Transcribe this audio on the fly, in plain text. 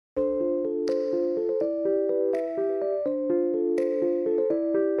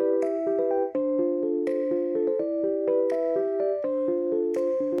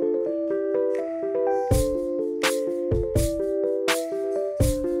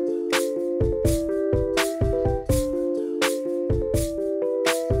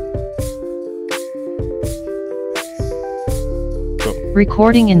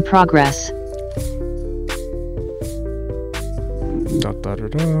Recording in progress. Da, da, da,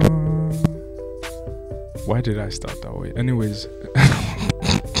 da. Why did I start that way? Anyways,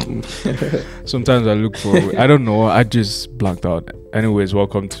 sometimes I look for. I don't know. I just blanked out. Anyways,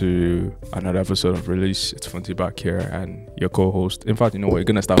 welcome to another episode of Release. It's Funty back here and your co-host. In fact, you know what? You're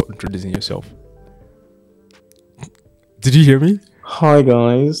gonna start introducing yourself. Did you hear me? Hi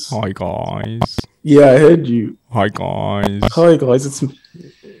guys. Hi guys. Yeah, I heard you. Hi guys. Hi guys.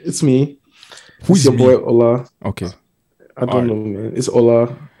 It's me. Who's it's your me? boy Ola. Okay. I don't know, man. It's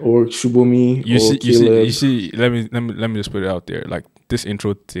Ola or Shubomi You or Caleb. see. Let me just put it out there. Like this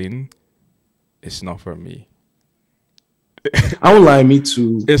intro thing, it's not for me. I won't lie, me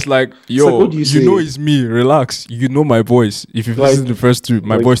too. It's like, yo, like, what do you know say? it's me. Relax. You know my voice. If you've Like- listened to the first two,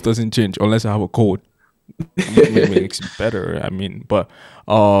 my like- voice doesn't change unless I have a cold. Makes it better. I mean, but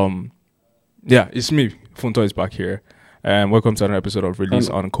yeah, it's me. Funto is back here, and welcome to another episode of Release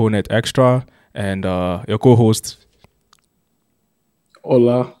on Conet Extra, and your co-host.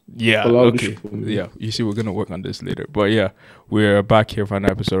 Ola. Yeah, Ola okay. Olushubumi. Yeah, you see, we're gonna work on this later. But yeah, we're back here for an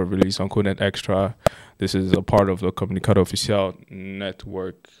episode of Release on Conet Extra. This is a part of the Comunicado Oficial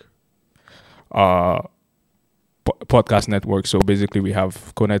network, podcast network. So basically, we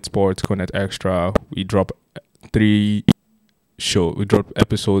have Conet Sports, Conet Extra. We drop We drop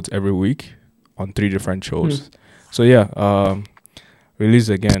episodes every week on 3 different shows. So yeah, release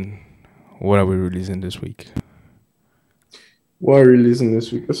again. What are we releasing this week? What are we releasing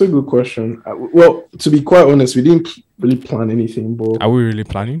this week? That's a good question. Well, to be quite honest, we didn't really plan anything, but Are we really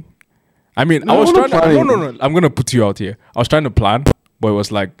planning? I mean, No, I was we're not trying to. planning. No. I'm gonna put you out here. I was trying to plan, but it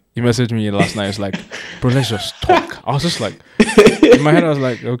was like he messaged me last night. It's like, bro, let's just talk. I was just like, in my head, I was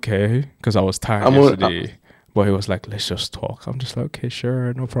like, okay, because I was tired yesterday. But he was like, let's just talk. I'm just like, okay,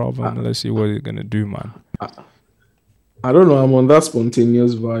 sure, no problem. Let's see what you're gonna do, man. I don't know. I'm on that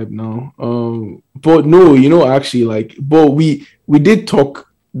spontaneous vibe now. But no, actually, but we did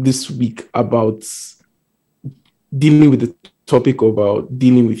talk this week about dealing with the topic about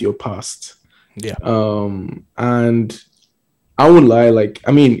dealing with your past. Yeah. And I won't lie,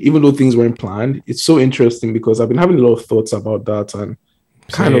 even though things weren't planned, it's so interesting because I've been having a lot of thoughts about that and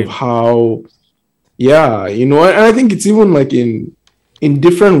kind Same. of how, and I think it's even like in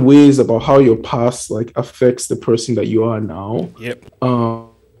different ways about how your past like affects the person that you are now. Yep.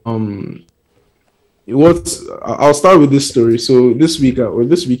 I'll start with this story. So this week or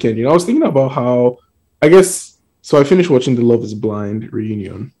this weekend, I was thinking about how I finished watching the Love is Blind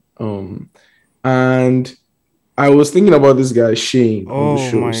reunion. And I was thinking about this guy Shane on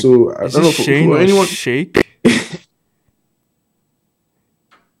the show. So I don't know for anyone. Shake?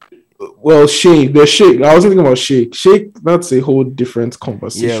 Well, Shane, there's Shake. I was thinking about Shake. Shake, that's a whole different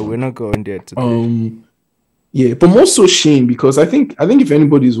conversation. Yeah, we're not going there today. Yeah, but more so Shane, because I think if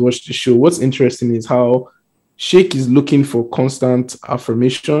anybody's watched the show, what's interesting is how Shake is looking for constant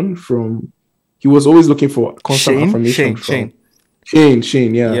affirmation from. He was always looking for constant affirmation from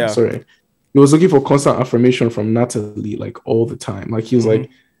Shane. Yeah, sorry. He was looking for constant affirmation from Natalie, like all the time. Like he was like,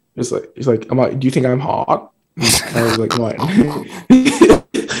 he's like, do you think I'm hot? And I was like, what?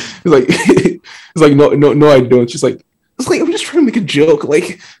 he's like, no, I don't. She's like, I'm just trying to make a joke.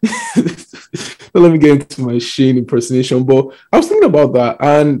 Like, don't let me get into my Shane impersonation. But I was thinking about that,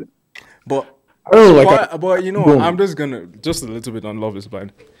 and But I don't know, but you know, boom. I'm just gonna a little bit on Love is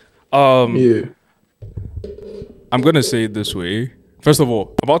Blind. yeah. I'm gonna say it this way. First of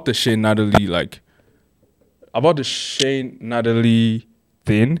all, about the Shane Natalie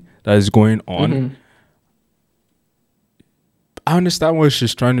thing that is going on. I understand what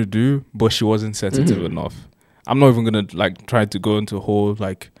she's trying to do, but she wasn't sensitive enough. I'm not even gonna try to go into whole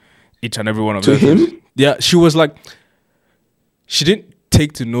each and every one of To them. him? Yeah, she was she didn't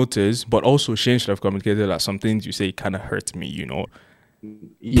take to notice, but also Shane should have communicated that some things you say kind of hurt me,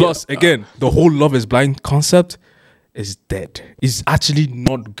 Yeah. Plus, again, the whole Love is Blind concept is dead. It's actually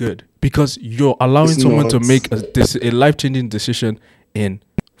not good because you're allowing It's someone to not. make a life-changing decision in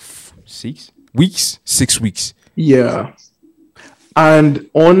 6 weeks. Yeah. And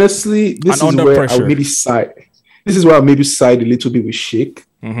honestly, this And is under where pressure. I maybe side. This is where I maybe side a little bit with Shake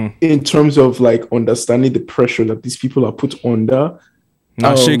in terms of understanding the pressure that these people are put under.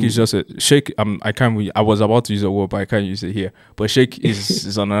 Now, Shake is just Shake. I was about to use a word, but I can't use it here. But Shake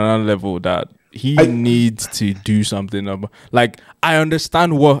is on another level that he needs to do something about. I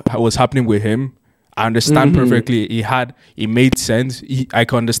understand what was happening with him. I understand perfectly. It made sense. I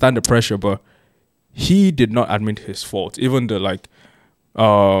can understand the pressure, but he did not admit his fault. Even the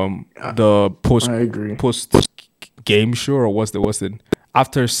post I agree. game show or what's the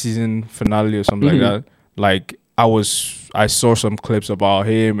after season finale or something like that. I saw some clips about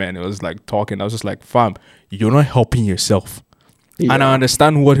him, and it was like talking. I was just like, fam, you're not helping yourself. Yeah. And I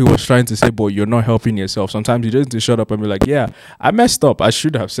understand what he was trying to say, but you're not helping yourself. Sometimes you just need to shut up and be like, yeah, I messed up. I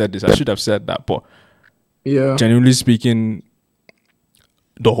should have said this. I should have said that. But Yeah. genuinely speaking,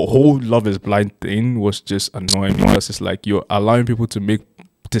 the whole Love is Blind thing was just annoying because it's like you're allowing people to make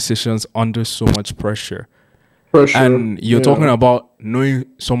decisions under so much pressure. And you're talking about knowing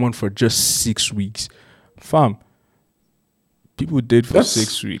someone for just 6 weeks. Fam, people date for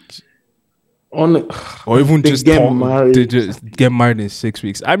 6 weeks. Or even just they just get married in 6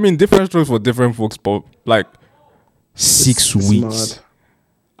 weeks. I mean, different strokes for different folks, but like 6 weeks. Mad.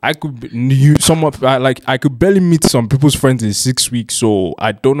 I could I could barely meet some people's friends in 6 weeks, so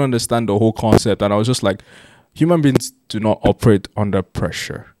I don't understand the whole concept. And I was just like, human beings do not operate under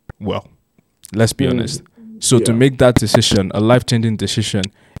pressure. Well, let's be honest. So to make that decision, a life-changing decision,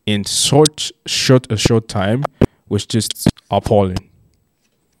 in such short time, was just appalling.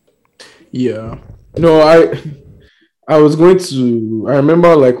 Yeah. No, I was going to. I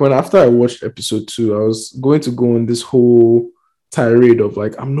remember like when after I watched episode 2, I was going to go on this whole tirade of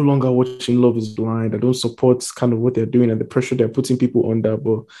like, I'm no longer watching Love is Blind. I don't support kind of what they're doing and the pressure they're putting people under.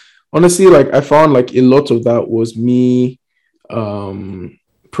 But honestly, like I found like a lot of that was me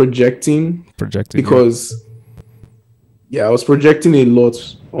projecting because I was projecting a lot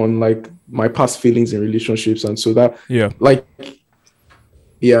on like my past feelings in relationships, and so that it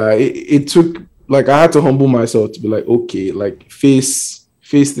took like I had to humble myself to be like, okay, like face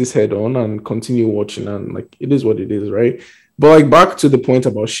this head on and continue watching, and like it is what it is, right? But like back to the point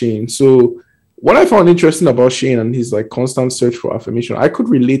about Shane. So what I found interesting about Shane and his like constant search for affirmation, I could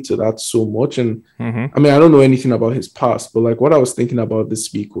relate to that so much. And I mean, I don't know anything about his past, but like what I was thinking about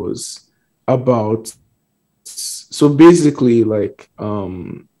this week was about, so basically like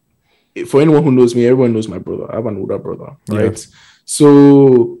for anyone who knows me, everyone knows my brother. I have an older brother, right? Yeah.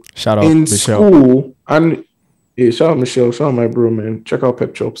 So shout out in Michelle. School, and shout out Michelle, shout out my bro, man. Check out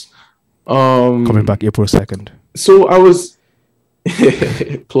Pep Chops. Coming back April 2nd. So I was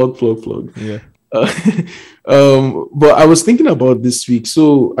plug. Yeah. But I was thinking about this week.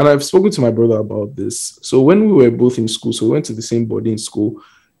 So, and I've spoken to my brother about this. So when we were both in school, so we went to the same boarding school.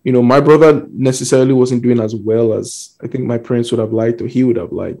 You know, my brother necessarily wasn't doing as well as I think my parents would have liked or he would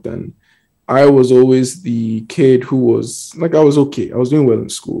have liked. And I was always the kid who was like, I was okay. I was doing well in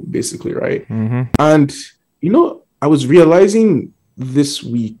school, basically, right? And, you know, I was realizing this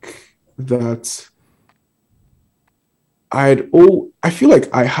week that I feel like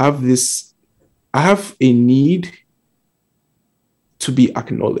I have a need to be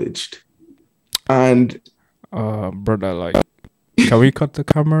acknowledged. And brother, like, can we cut the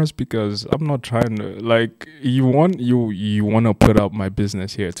cameras? Because I'm not trying to like you want to put out my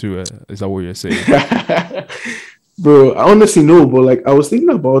business here too. Is that what you're saying? Bro, I honestly know, but like I was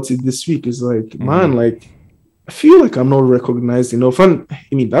thinking about it this week. It's like, man, like I feel like I'm not recognized enough. And I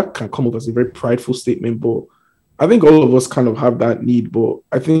mean that can come up as a very prideful statement, but I think all of us kind of have that need. But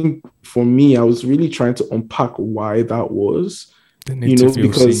I think for me, I was really trying to unpack why that was. You know,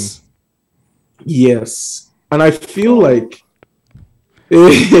 because seen. Yes. And I feel like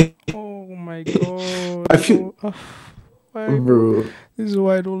oh my god! I feel, bro. This is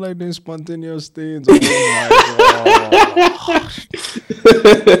why I don't like the spontaneous things. Oh my god!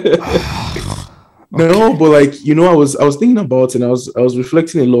 No, but like you know, I was thinking about it, and I was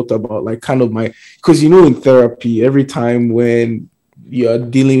reflecting a lot about like kind of my, because you know in therapy, every time when you're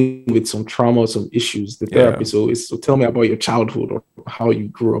dealing with some trauma or some issues, the therapist always so tell me about your childhood or how you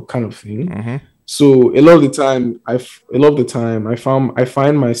grew up, kind of thing. So a lot of the time, I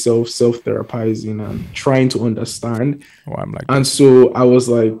find myself self-therapizing and trying to understand. Oh, I'm like, and so I was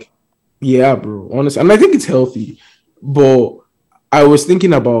like, yeah, bro, honestly, and I think it's healthy. But I was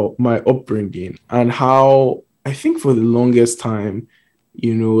thinking about my upbringing and how I think for the longest time,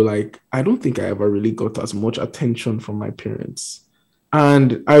 you know, like I don't think I ever really got as much attention from my parents.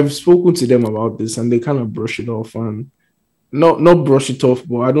 And I've spoken to them about this, and they kind of brush it off and. Not brush it off,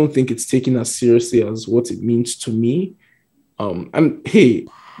 but I don't think it's taken as seriously as what it means to me. And hey,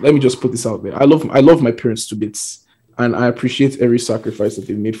 let me just put this out there. I love my parents to bits, and I appreciate every sacrifice that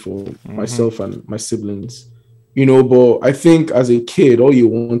they've made for myself and my siblings. You know, but I think as a kid, all you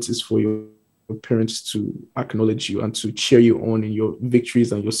want is for your parents to acknowledge you and to cheer you on in your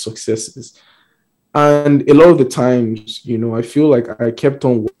victories and your successes. And a lot of the times, you know, I feel like I kept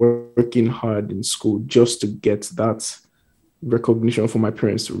on working hard in school just to get that recognition for my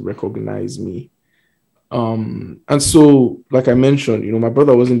parents to recognize me. And so, like I mentioned, you know, my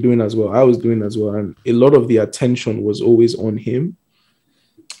brother wasn't doing as well. I was doing as well. And a lot of the attention was always on him.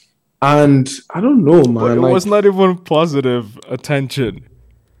 And I don't know, But man. it Like, was not even positive attention.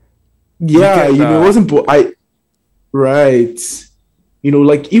 yeah, Get it that? wasn't. Right.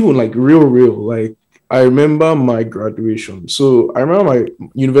 Like even like real. Like I remember my graduation. So I remember my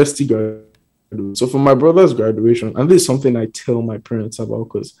university graduation. So for my brother's graduation, and this is something I tell my parents about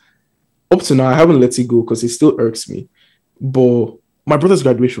because up to now I haven't let it go because it still irks me. But my brother's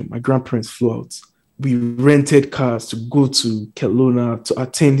graduation, my grandparents flew out. We rented cars to go to Kelowna to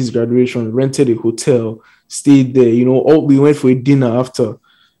attend his graduation, rented a hotel, stayed there. All we went for a dinner after.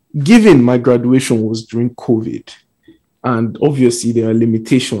 Given my graduation was during COVID, and obviously there are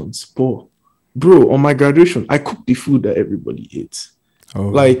limitations, but bro, on my graduation, I cooked the food that everybody ate.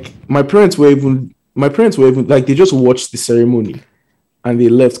 Oh, Like my parents were even like they just watched the ceremony and they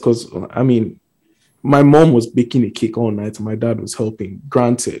left because I mean my mom was baking a cake all night and my dad was helping,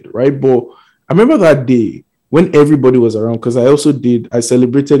 granted, right? But I remember that day when everybody was around because I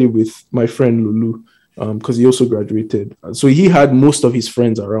celebrated it with my friend Lulu because he also graduated. So he had most of his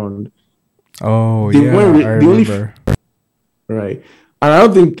friends around. oh They weren't yeah, I the only remember. right. And I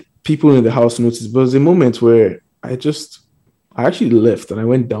don't think people in the house noticed, but there was a moment where I actually left and I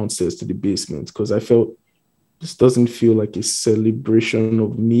went downstairs to the basement because I felt this doesn't feel like a celebration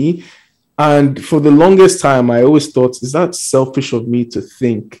of me. And for the longest time, I always thought, is that selfish of me to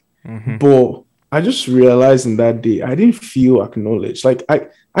think? Hmm. But I just realized in that day, I didn't feel acknowledged. Like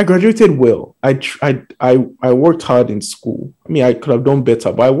I graduated well. I worked hard in school. I mean, I could have done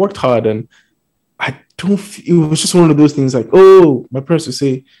better, but I worked hard and I don't. It was just one of those things like, oh, my parents would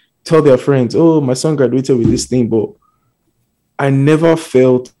say, tell their friends, oh, my son graduated with this thing, but I never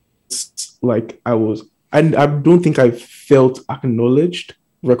felt like I was. I don't think I felt acknowledged,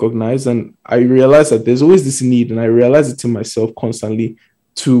 recognized, and I realized that there's always this need, and I realize it in myself constantly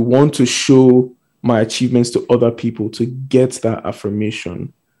to want to show my achievements to other people to get that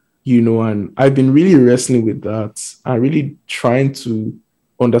affirmation. And I've been really wrestling with that and really trying to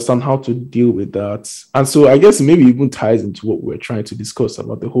understand how to deal with that. And so I guess maybe even ties into what we're trying to discuss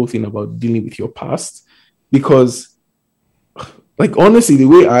about the whole thing about dealing with your past. Because, like, honestly, the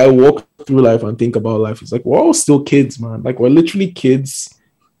way I walk through life and think about life is like, we're all still kids, man. Like, we're literally kids,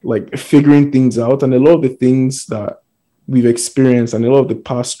 like, figuring things out. And a lot of the things that we've experienced and a lot of the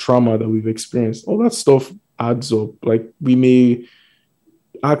past trauma that we've experienced, all that stuff adds up. Like, we may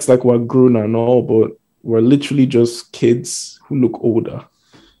act like we're grown and all, but we're literally just kids who look older.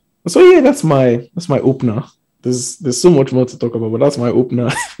 So yeah, that's my opener. There's so much more to talk about, but that's my opener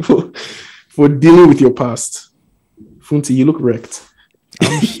for dealing with your past. Funti, you look wrecked.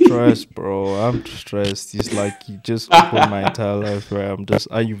 I'm stressed, bro. I'm stressed. It's like you just opened my entire life where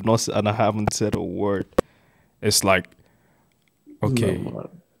you've not, and I haven't said a word. It's like, No, okay,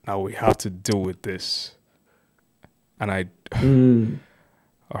 man. now we have to deal with this. And Mm,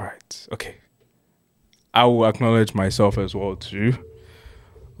 all right, okay. I will acknowledge myself as well too.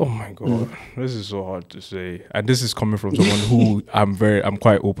 Oh my god, mm, this is so hard to say, and this is coming from someone who I'm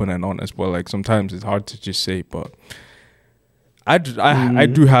quite open and honest, but like sometimes it's hard to just say. But I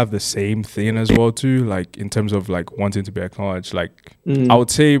do mm, have the same thing as well too, like in terms of like wanting to be acknowledged. Like I mm, would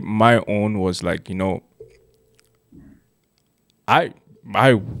say my own was like I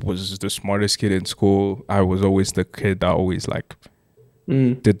I was the smartest kid in school. I was always the kid that always like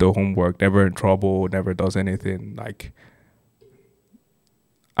mm, did the homework, never in trouble, never does anything. Like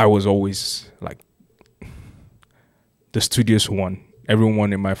I was always like the studious one.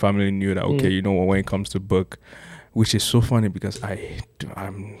 Everyone in my family knew that. Okay, mm. when it comes to book, which is so funny because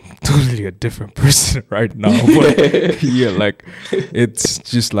I'm totally a different person right now. But yeah, like it's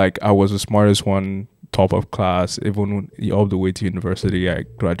just like I was the smartest one, top of class, even all the way to university. I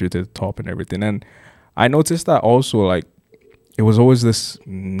graduated top and everything, and I noticed that also like it was always this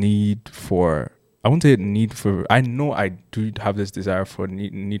need for. I won't say need for. I know I do have this desire for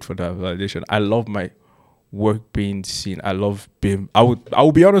need for that validation. I love my work being seen. I love being. I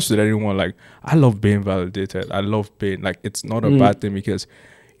will be honest with anyone. Like I love being validated. I love being like it's not a Mm, bad thing because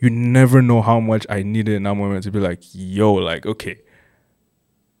you never know how much I needed in that moment to be like, yo, like okay,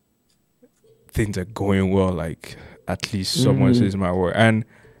 things are going well. Like at least someone mm, says my word, and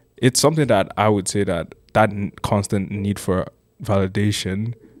it's something that I would say that constant need for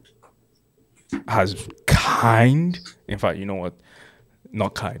validation has in fact, you know what,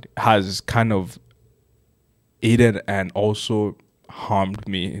 not kind, has kind of aided and also harmed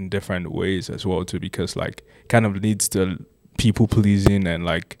me in different ways as well too, because like kind of leads to people pleasing and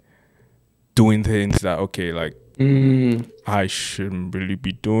like doing things that okay, like mm, I shouldn't really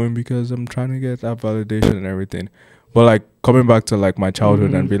be doing because I'm trying to get that validation and everything. But like coming back to like my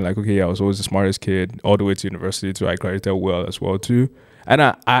childhood and mm, being like, okay, yeah, I was always the smartest kid all the way to university too. I graduated well as well too. And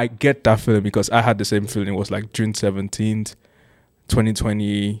I get that feeling because I had the same feeling. It was like June 17th,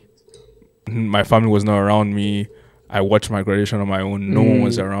 2020. My family was not around me. I watched my graduation on my own. No one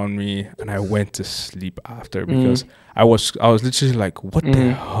was around me, and I went to sleep after because I was literally like, what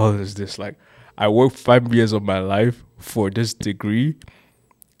the hell is this? Like, I worked 5 years of my life for this degree,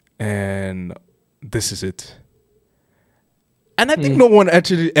 and this is it. And I think no one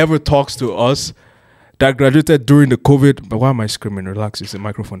actually ever talks to us that graduated during the COVID. But why am I screaming? Relax, it's a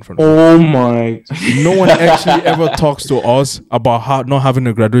microphone in front of me. Oh my. No one actually ever talks to us about how not having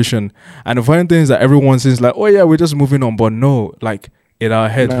a graduation. And the funny thing is that everyone says like, oh yeah, we're just moving on. But no, like in our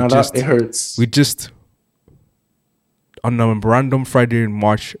head, it hurts. We just, on a random Friday in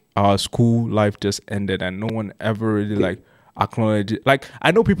March, our school life just ended and no one ever really like acknowledged it. Like,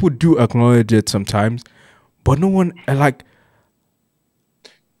 I know people do acknowledge it sometimes, but no one like,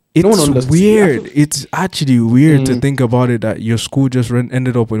 it's weird. It's actually weird to think about it that your school just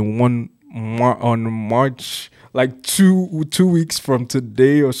ended up in on March, like two weeks from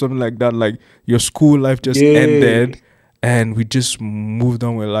today or something like that. Like your school life just ended, and we just moved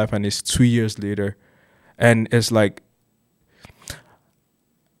on with life. And it's 2 years later, and it's like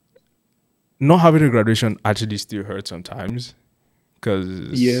not having a graduation actually still hurts sometimes, because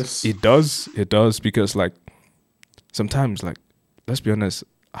it does because like sometimes, like, let's be honest,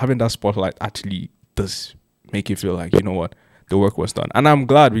 having that spotlight actually does make you feel like, you know what, the work was done. And I'm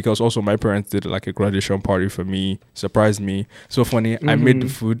glad because also my parents did like a graduation party for me, surprised me. So funny. I made the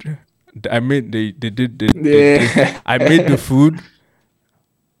food. I made I made the food.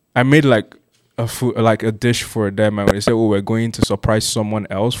 I made like a dish for them, and they said, oh, we're going to surprise someone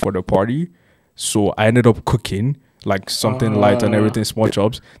else for the party. So I ended up cooking like something light and everything, small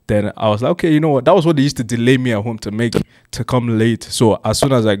chops. Then I was like, okay, you know what? That was what they used to delay me at home to come late. So as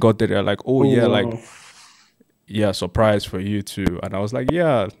soon as I got there, they're like, surprise for you too. And I was like,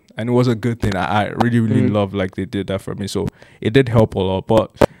 yeah. And it was a good thing. I really, really love like they did that for me. So it did help a lot.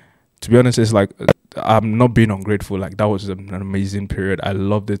 But to be honest, it's like, I'm not being ungrateful. Like, that was an amazing period. I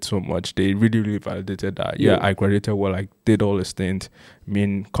loved it so much. They really, really validated that. Yeah, I graduated well. I did all these things. I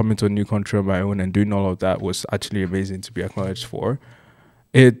mean, coming to a new country on my own and doing all of that was actually amazing to be acknowledged for.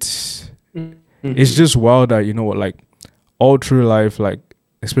 It's just wild that, you know what, like, all through life, like,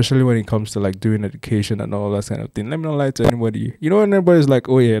 especially when it comes to like doing education and all that kind of thing. Let me not lie to anybody. You know, when everybody's like,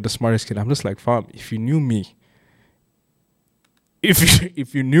 oh yeah, the smartest kid. I'm just like, fam, if you knew me,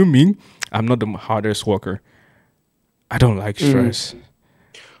 if you knew me, I'm not the hardest worker. I don't like stress.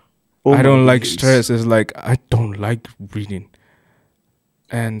 I don't like stress. It's like, I don't like reading.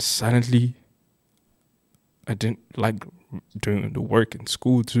 And silently, I didn't like doing the work in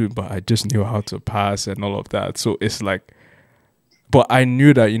school too, but I just knew how to pass and all of that. So it's like, but I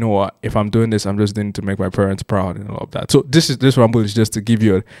knew that, you know what, if I'm doing this, I'm just doing it to make my parents proud and all of that. So this rumble is just to give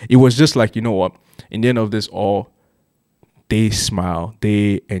you it was just like, you know what, in the end of this all, they smile,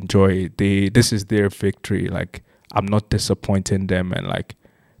 they enjoy it, this is their victory. Like, I'm not disappointing them, and like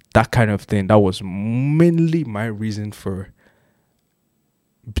that kind of thing. That was mainly my reason for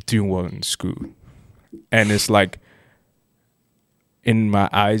doing well in school. And it's like, in my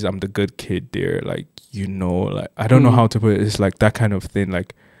eyes, I'm the good kid there. Like, you know, like, I don't know how to put it. It's like that kind of thing.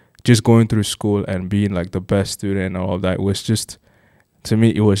 Like, just going through school and being like the best student and all of that was just, to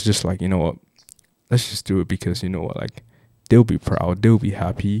me, it was just like, you know what, let's just do it because, you know what, like, they'll be proud, they'll be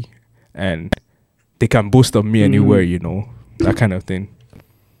happy, and they can boast of me anywhere, you know, that kind of thing.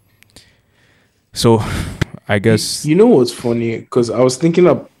 So, I guess... You know what's funny? Because I was thinking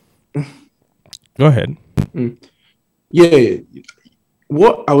of... Go ahead. Yeah.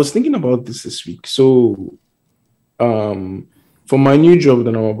 What I was thinking about this week. So, for my new job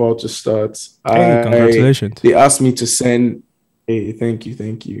that I'm about to start, congratulations. They asked me to send... Hey, thank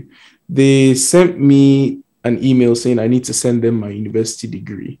you. They sent me an email saying I need to send them my university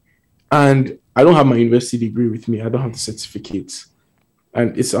degree. And I don't have my university degree with me. I don't have the certificate.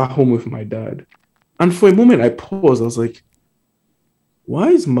 And it's at home with my dad. And for a moment, I paused. I was like, why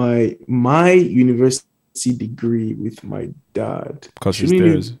is my university degree with my dad? Because shouldn't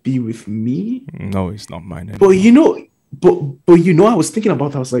it be with me? No, it's not mine anymore. But you know, I was thinking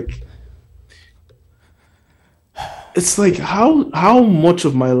about that. I was like, it's like how much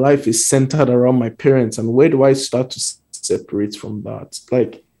of my life is centered around my parents, and where do I start to separate from that?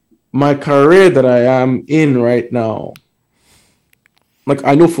 Like, my career that I am in right now, like,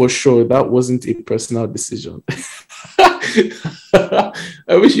 I know for sure that wasn't a personal decision. I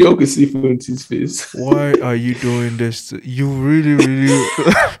wish you all could see Fonty's face. Why are you doing this? You really...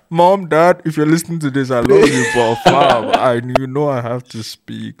 Mom, Dad, if you're listening to this, I love you, but fam, you know I have to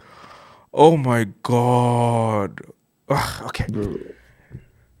speak. Oh my God. Ugh, okay. Bro.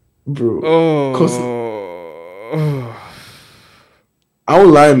 bro. Cause Oh. I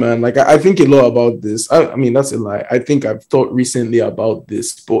won't lie, man. Like I think a lot about this. I mean, that's a lie. I think I've thought recently about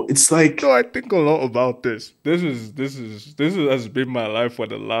this, but it's like, No, I think a lot about this. This has been my life for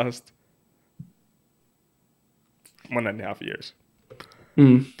the last 1.5 years.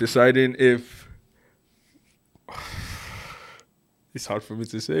 Deciding if it's hard for me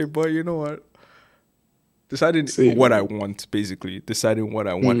to say, but you know what? Deciding what I want, basically. Deciding what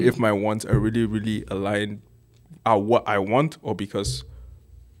I want. If my wants are really, really aligned at what I want, or because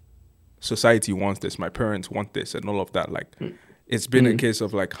society wants this, my parents want this, and all of that. Like, it's been a case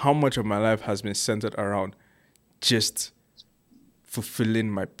of like how much of my life has been centered around just fulfilling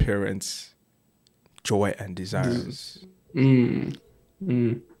my parents' joy and desires. And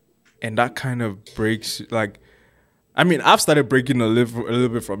that kind of breaks, like, I mean, I've started breaking a little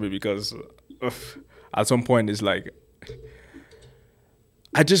bit from it because at some point it's like,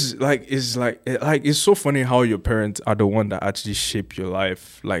 I just like, it's so funny how your parents are the one that actually shape your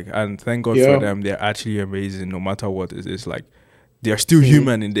life. Like, and thank God for them. They're actually amazing no matter what it is. Like, they're still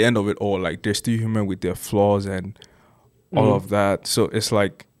human in the end of it all. Like, they're still human with their flaws and all of that. So it's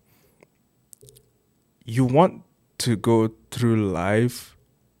like, you want to go through life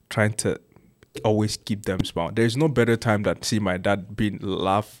trying to always keep them smiling. There's no better time than see my dad being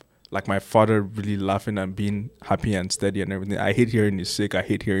laugh, like my father really laughing and being happy and steady and everything. I hate hearing he's sick. I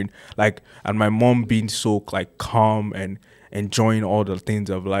hate hearing like, and my mom being so like calm and enjoying all the things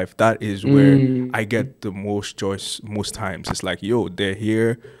of life. That is where I get the most joy most times. It's like, yo, they're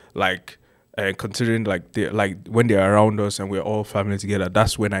here, like, and considering like they like when they're around us and we're all family together,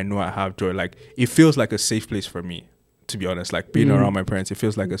 that's when I know I have joy. Like, it feels like a safe place for me, to be honest. Like, being around my parents, it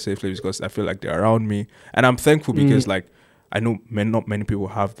feels like a safe place because I feel like they're around me, and I'm thankful because like, I know not many people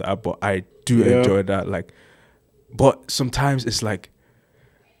have that, but I do enjoy that. Like, but sometimes it's like,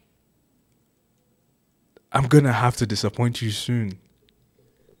 I'm gonna have to disappoint you soon,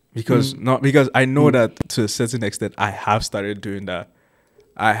 because not because I know that to a certain extent I have started doing that.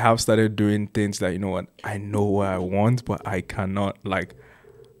 I have started doing things that, you know what, I know what I want, but I cannot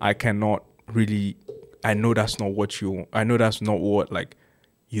really. I know that's not what you. I know that's not what like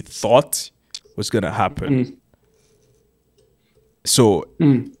you thought was gonna happen. So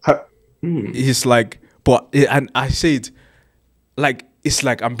it's like, and I say it like, it's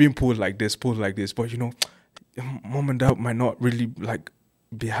like I'm being pulled like this, but you know, mom and dad might not really like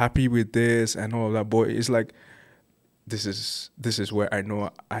be happy with this and all of that. But it's like, this is where I know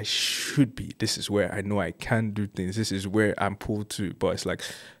I should be. This is where I know I can do things. This is where I'm pulled to. But it's like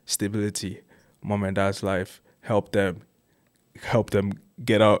stability, mom and dad's life, help them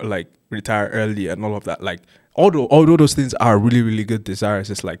get out, like retire early and all of that. Like, although those things are really, really good desires,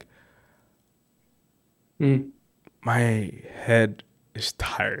 it's like my head is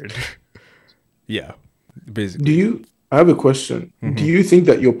tired. Yeah, basically. I have a question. Do you think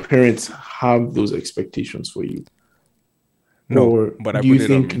that your parents have those expectations for you? No, or but I do you put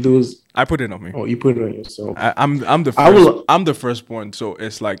it on think me. those? I put it on me. Oh, you put it on yourself. I'm the first. I'm the firstborn, so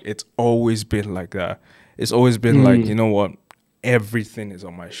it's like, it's always been like that. It's always been like, you know what, everything is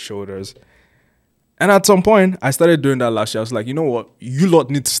on my shoulders. And at some point, I started doing that last year. I was like, you know what, you lot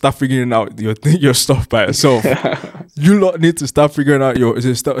need to start figuring out your stuff by yourself. You lot need to start figuring out your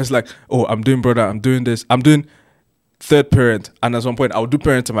stuff. It's like, oh, I'm doing brother, I'm doing this, I'm doing third parent, and at some point I'll do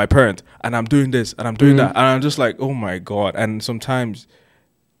parent to my parent, and I'm doing this and I'm doing that, and I'm just like, oh my god. And sometimes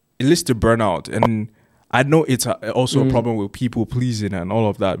it leads to burnout, and I know it's also a problem with people pleasing and all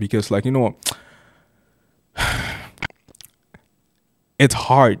of that, because like, you know what, it's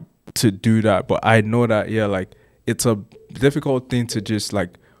hard to do that, but I know that, yeah, like, it's a difficult thing to just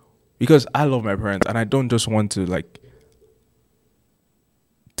like, because I love my parents and I don't just want to like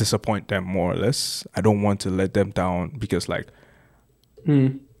disappoint them, more or less. I don't want to let them down, because like,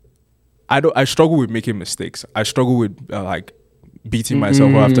 I struggle with making mistakes. I struggle with like beating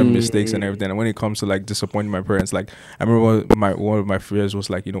myself after mistakes and everything. And when it comes to like disappointing my parents, like, I remember one of my fears was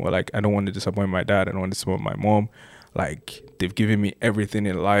like, you know what, like, I don't want to disappoint my dad, I don't want to disappoint my mom. Like, they've given me everything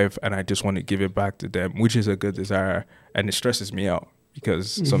in life and I just want to give it back to them, which is a good desire, and it stresses me out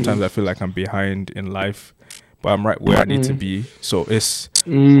because sometimes I feel like I'm behind in life, but I'm right where I need to be. So it's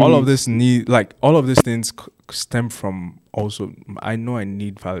all of this all of these things stem from, also, I know I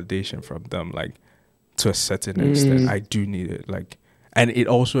need validation from them, like, to a certain extent. I do need it, like, and it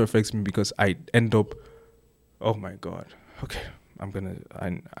also affects me because I end up, oh my god, okay,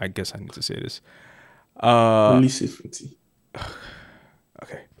 I guess I need to say this. Release it.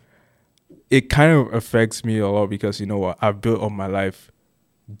 Okay. It kind of affects me a lot because, you know what, I've built up my life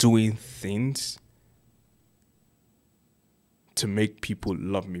doing things to make people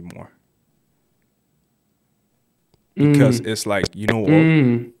love me more. Because it's like, you know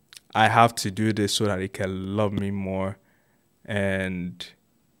what? I have to do this so that they can love me more. And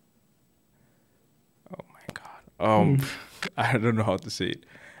oh my God. I don't know how to say it.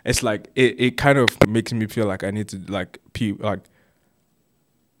 It's like it kind of makes me feel like I need to like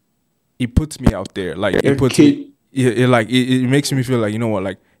it puts me out there. Like it puts me it makes me feel like, you know what,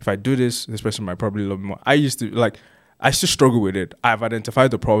 like if I do this person might probably love me more. I still struggle with it. I've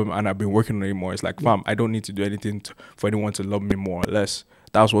identified the problem and I've been working on it more. It's like, fam, I don't need to do anything for anyone to love me more or less.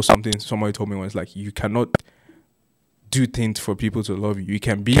 That was what somebody told me was like, you cannot do things for people to love you. You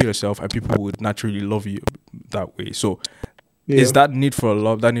can be yourself and people would naturally love you that way. So is that need for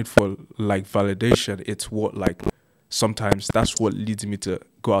love, that need for like validation, it's what like sometimes that's what leads me to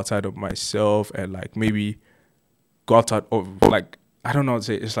go outside of myself and like maybe go outside of like, I don't know how to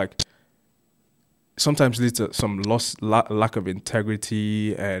say it. It's like sometimes leads to some lack of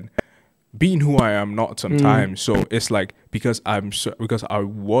integrity and being who I am not sometimes. So it's like because I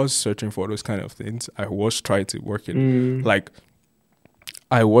was searching for those kind of things. I was trying to work in like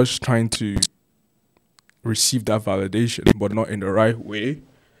I was trying to receive that validation, but not in the right way.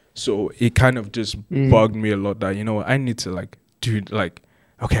 So it kind of just bugged me a lot that, you know, I need to like do like,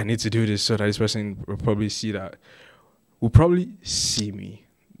 okay, I need to do this so that this person will probably see me.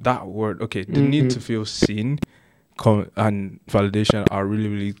 That word, okay, the need to feel seen and validation are really,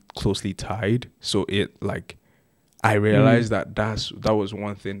 really closely tied. So it like, I realized that was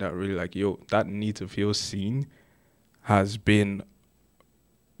one thing that really like, that need to feel seen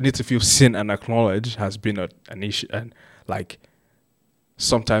need to feel seen and acknowledged has been an issue, and like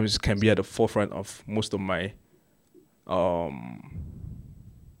sometimes can be at the forefront of most of my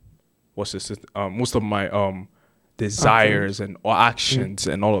desires and or actions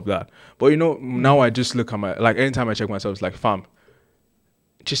and all of that. But you know, now I just look at my, like anytime I check myself, it's like, fam,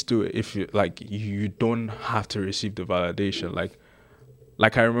 just do it. If you like, you don't have to receive the validation.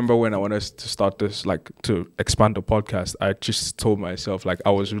 Like I remember when I wanted to start this, like to expand the podcast, I just told myself like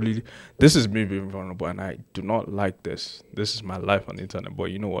this is me being vulnerable and I do not like this. This is my life on the internet, but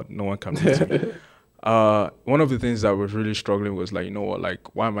you know what? No one can beat me. One of the things that was really struggling was like, you know what,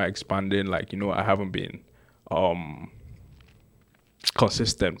 like why am I expanding? Like, you know, I haven't been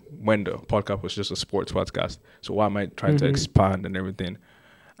consistent when the podcast was just a sports podcast. So why am I trying to expand and everything?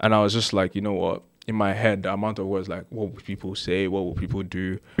 And I was just like, you know what? In my head, the amount of words like, what would people say? What would people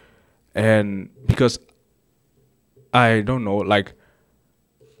do? And because I don't know, like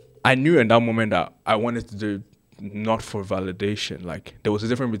I knew in that moment that I wanted to do not for validation. Like there was a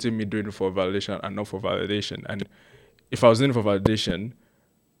difference between me doing it for validation and not for validation. And if I was doing it for validation,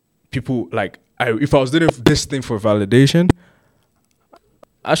 people like, if I was doing this thing for validation,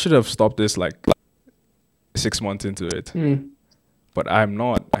 I should have stopped this like 6 months into it. But I'm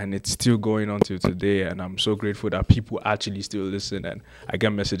not, and it's still going on till today, and I'm so grateful that people actually still listen, and I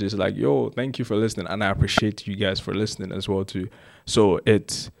get messages like, yo, thank you for listening, and I appreciate you guys for listening as well too. So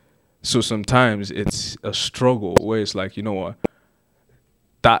sometimes it's a struggle where it's like, you know what,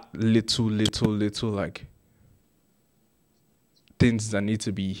 that little like things that need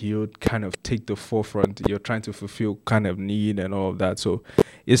to be healed kind of take the forefront. You're trying to fulfill kind of need and all of that. So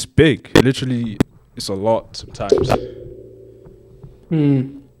it's big, literally it's a lot sometimes.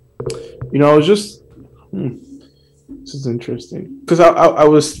 You know, I was just this is interesting because I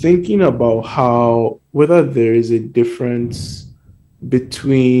was thinking about how whether there is a difference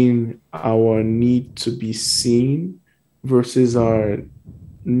between our need to be seen versus our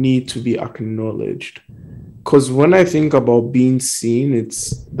need to be acknowledged. Because when I think about being seen,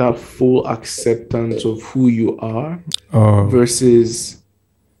 it's that full acceptance of who you are versus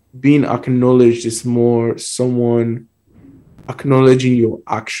being acknowledged is more someone acknowledging your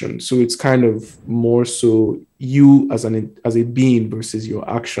action. So it's kind of more so you as a being versus your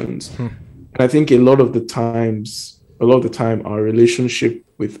actions. And I think a lot of the time our relationship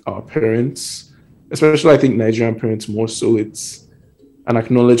with our parents, especially I think Nigerian parents more so, it's an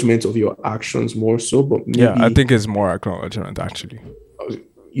acknowledgement of your actions more so. But maybe, yeah, I think it's more acknowledgement actually.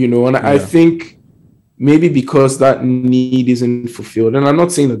 You know, and I think maybe because that need isn't fulfilled, and I'm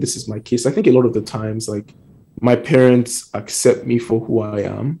not saying that this is my case. I think a lot of the times, like, my parents accept me for who I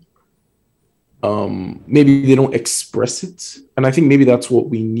am. Maybe they don't express it. And I think maybe that's what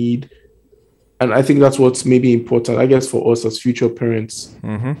we need. And I think that's what's maybe important, I guess, for us as future parents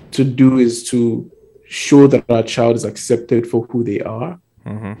to do is to show that our child is accepted for who they are.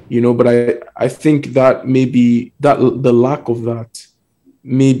 You know, but I think that maybe that the lack of that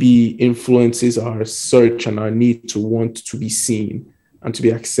maybe influences our search and our need to want to be seen and to be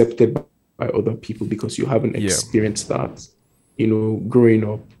accepted by other people because you haven't experienced that, growing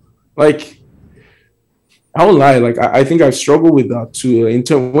up. Like, I won't lie, like I think I've struggled with that too.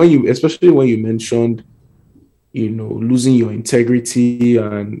 Especially when you mentioned, losing your integrity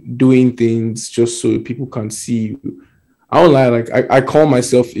and doing things just so people can see you. I won't lie, like I call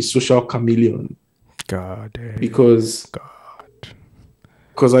myself a social chameleon. God, because God.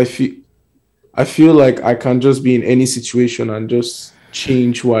 because I feel like I can just be in any situation and just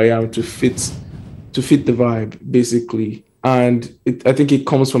change who I am to fit the vibe, basically. And I think it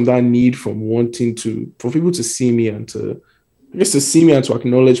comes from that need from wanting for people to see me and to see me and to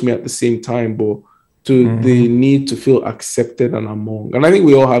acknowledge me at the same time, but to the need to feel accepted and among. And I think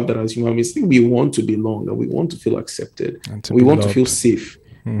we all have that as human beings. I think we want to belong and we want to feel accepted. And we want to feel safe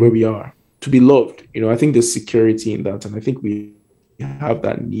where we are, to be loved. I think there's security in that. And I think we have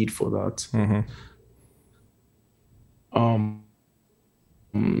that need for that.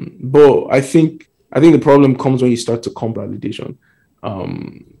 But I think the problem comes when you start to comp validation.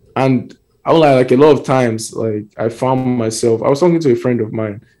 And I will like a lot of times, like I found myself, I was talking to a friend of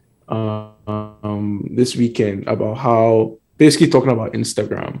mine this weekend about how, basically talking about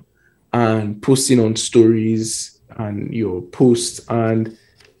Instagram and posting on stories and your posts and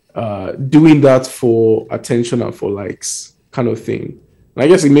doing that for attention and for likes kind of thing. And I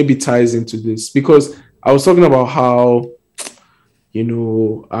guess it maybe ties into this because I was talking about how,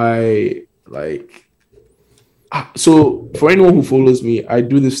 I like, so for anyone who follows me, I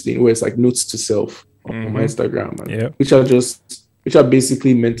do this thing where it's like notes to self on my Instagram, which are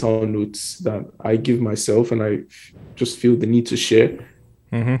basically mental notes that I give myself and I just feel the need to share.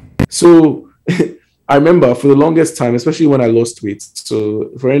 So I remember for the longest time, especially when I lost weight.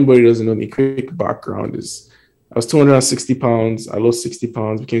 So for anybody who doesn't know me, quick background is I was 260 pounds. I lost 60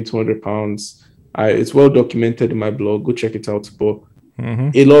 pounds, became 200 pounds. It's well documented in my blog. Go check it out. But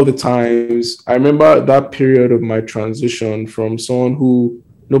a lot of the times, I remember that period of my transition from someone who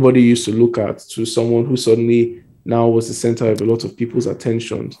nobody used to look at to someone who suddenly now was the center of a lot of people's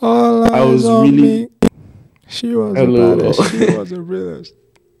attention. I was really... She was the baddest. She was the realest.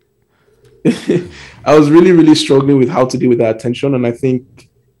 I was really, really struggling with how to deal with that attention. And I think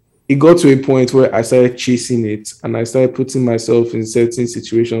it got to a point where I started chasing it and I started putting myself in certain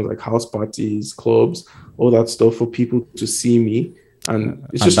situations like house parties, clubs, all that stuff for people to see me. And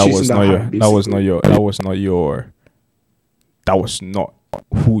it's just chasing that high, that was not who you were.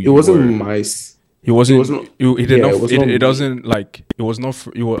 It wasn't my... He wasn't... It doesn't like... It was not...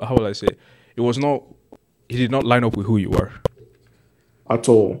 How will I say? It was not... He did not line up with who you were. At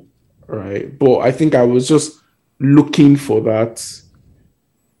all. Right. But I think I was just looking for that.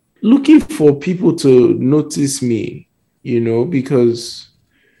 Looking for people to notice me, because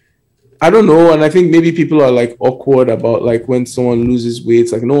I don't know. And I think maybe people are like awkward about like when someone loses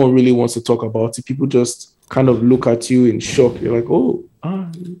weight, like no one really wants to talk about it. People just kind of look at you in shock. You're like, oh,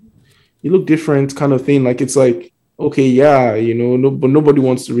 you look different kind of thing. Like, it's like, okay, yeah, but nobody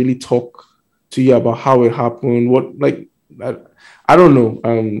wants to really talk to you about how it happened. What, like, I don't know.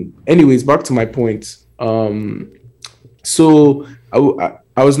 Anyways, back to my point. So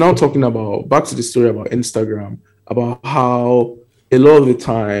I was now talking about, back to the story about Instagram, about how a lot of the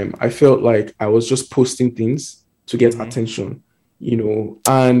time I felt like I was just posting things to get attention,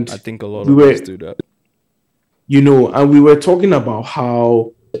 and I think a lot of us do that. And we were talking about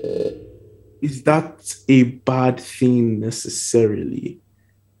how is that a bad thing necessarily?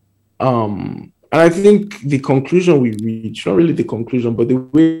 And I think the conclusion we reached, not really the conclusion, but the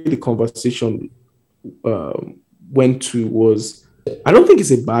way the conversation went to was, I don't think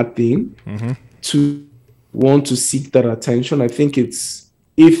it's a bad thing to want to seek that attention. I think it's,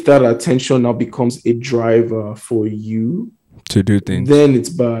 if that attention now becomes a driver for you to do things, then it's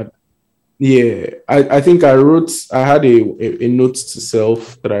bad. Yeah, I think I had a note to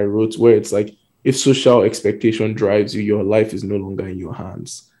self that I wrote where it's like, if social expectation drives you, your life is no longer in your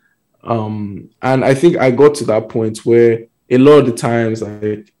hands. And I think I got to that point where a lot of the times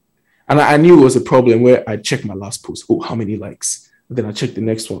I knew it was a problem where I check my last post. Oh, how many likes? Then I check the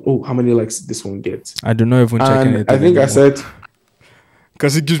next one. Oh, how many likes did this one get? I don't know if I'm checking it. I think anymore. I said,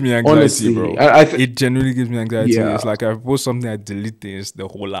 because it gives me anxiety, honestly, bro. It genuinely gives me anxiety. Yeah. It's like I post something, I delete this, the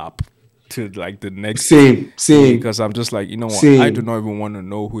whole app to like the next. Same. Because I'm just like, you know what? I do not even want to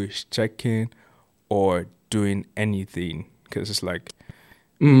know who is checking or doing anything. Because it's like,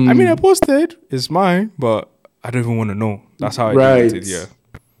 I mean, I posted, it's mine, but I don't even want to know. That's how I did it. Yeah.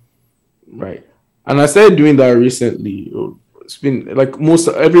 Right. And I started doing that recently. It's been like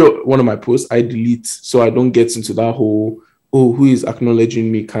every one of my posts I delete so I don't get into that whole, oh, who is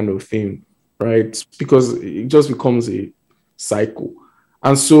acknowledging me kind of thing, right? Because it just becomes a cycle.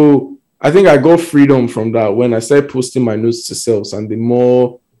 And so I think I got freedom from that when I started posting my notes to selves, and the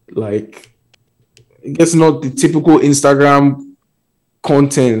more like, I guess not the typical Instagram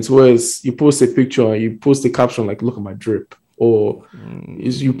content where you post a picture and you post a caption like "Look at my drip," or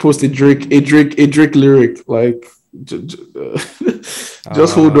you post a Drake lyric like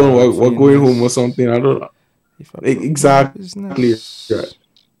just hold on, we're going home or something. I don't exactly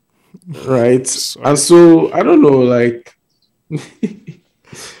right. Sorry. And so I don't know, like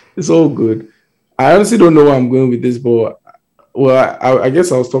it's all good. I honestly don't know where I'm going with this, but well, I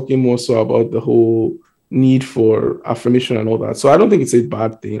guess I was talking more so about the whole need for affirmation and all that. So I don't think it's a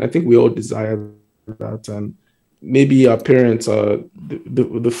bad thing. I think we all desire that, and maybe our parents are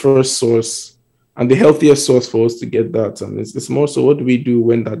the first source and the healthiest source for us to get that. And it's more so, what do we do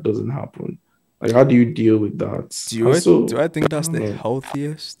when that doesn't happen? Like, how do you deal with that? Do I think that's the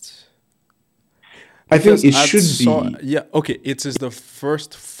healthiest? I think it should be. Yeah, okay. It is the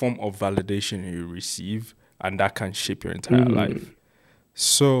first form of validation you receive, and that can shape your entire life.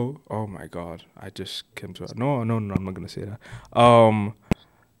 So, oh my God, I just came to it. No, I'm not gonna say that.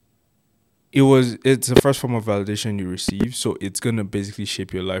 It's the first form of validation you receive, so it's gonna basically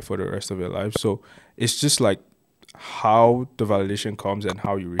shape your life for the rest of your life. So it's just like how the validation comes and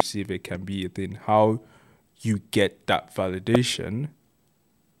how you receive it can be a thing. How you get that validation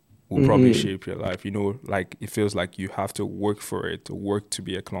will probably shape your life. You know, like it feels like you have to work for it, to work to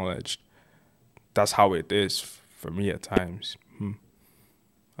be acknowledged. That's how it is for me at times.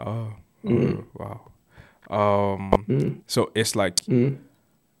 Wow. So it's like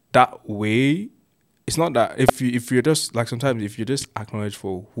that way. It's not that if you're just like, sometimes if you're just acknowledged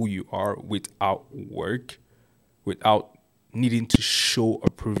for who you are without work, without needing to show or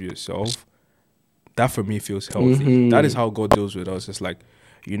prove yourself, that for me feels healthy. That is how God deals with us. It's like,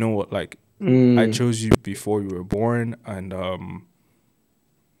 you know what, like I chose you before you were born, and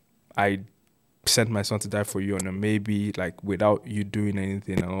I sent my son to die for you, and maybe like without you doing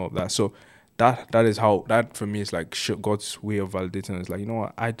anything and all of that. So that is how, that for me is like God's way of validating. It's like, you know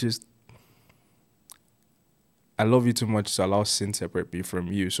what, I love you too much to allow sin separate me from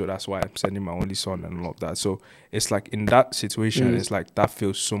you. So that's why I'm sending my only son and all of that. So it's like in that situation, it's like that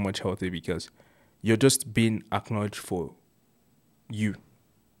feels so much healthy because you're just being acknowledged for you.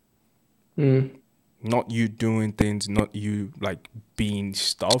 Not you doing things, not you like being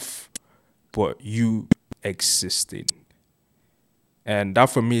stuff, but you existing. And that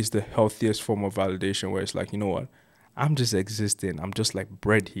for me is the healthiest form of validation, where it's like, you know what, I'm just existing. I'm just like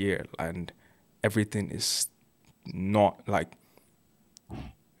bread here, and everything is not like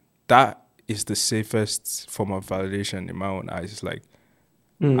that. Is the safest form of validation in my own eyes. It's like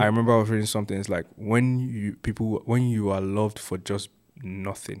I remember I was reading something. It's like when you are loved for just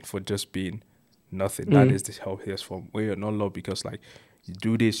nothing, for just being nothing, that is the healthiest form. Where you're not loved because like you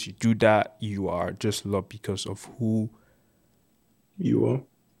do this, you do that. You are just loved because of who you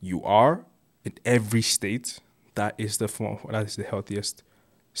are in every state. That is the form. That is the healthiest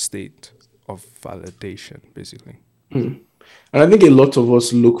state of validation, basically. And I think a lot of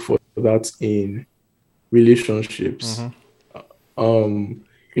us look for that in relationships.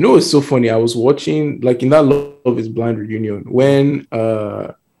 You know, it's so funny. I was watching, like, in that Love is Blind reunion when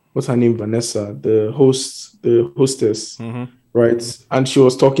what's her name, Vanessa, the hostess, right? And she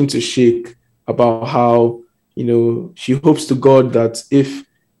was talking to Sheikh about how, you know, she hopes to God that if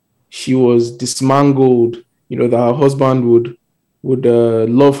she was dismangled, you know, that her husband would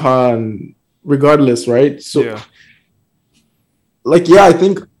love her, and regardless, right? So like, yeah, I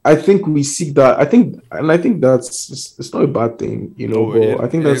think we seek that. I think that's, it's not a bad thing, you know. But I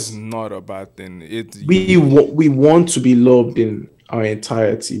think that's not a bad thing. We want to be loved in our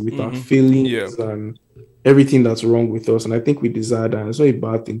entirety with our feelings and everything that's wrong with us, and I think we desire that. It's not a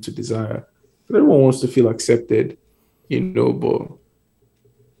bad thing to desire. Everyone wants to feel accepted, you know. But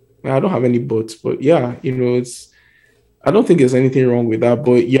I don't have any buts. But yeah, you know, I don't think there's anything wrong with that.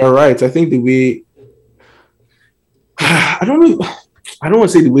 But you're right. I think the way I don't know. I don't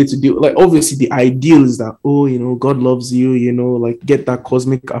want to say the way to do it. Like, obviously, the ideal is that, oh, you know, God loves you, you know, like get that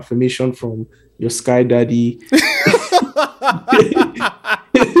cosmic affirmation from your sky daddy.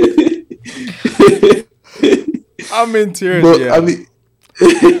 I'm in tears. But, yeah.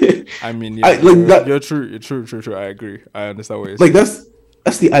 I mean, yeah, like that. You're true. You're true. I agree. I understand what you're saying. Like,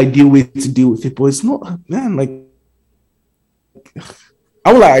 that's the ideal way to deal with it. But it's not, man, like,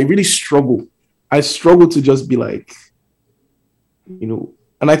 I really struggle. I struggle to just be like, you know,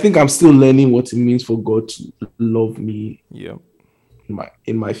 and I think I'm still learning what it means for God to love me. Yeah.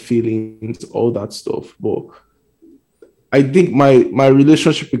 In my feelings, all that stuff. But I think my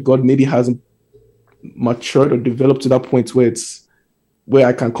relationship with God maybe hasn't matured or developed to that point where where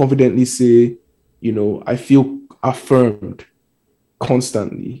I can confidently say, I feel affirmed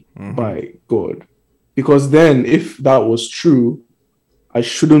constantly by God. Because then, if that was true, I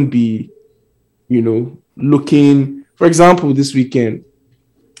shouldn't be, looking. For example, this weekend,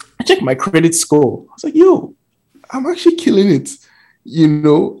 I checked my credit score. I was like, yo, I'm actually killing it,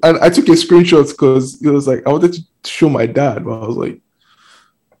 And I took a screenshot because it was like, I wanted to show my dad, but I was like,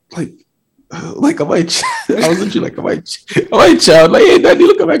 am I? I was actually like, am I a child? Like, hey, daddy,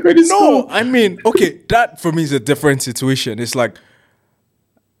 look at my credit score. No, I mean, okay, that for me is a different situation. It's like,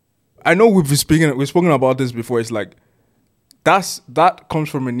 I know we've spoken about this before. It's like, that comes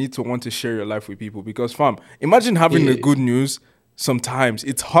from a need to want to share your life with people. Because, fam, imagine having the good news. Sometimes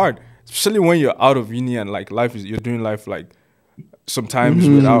it's hard, especially when you're out of uni and like you're doing life like sometimes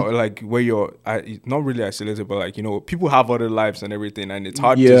without like where you're not really isolated, but like people have other lives and everything, and it's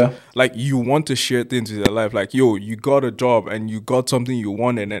hard to like you want to share things with your life. Like, yo, you got a job and you got something you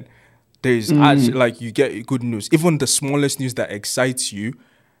want, and then there's actually like you get good news, even the smallest news that excites you.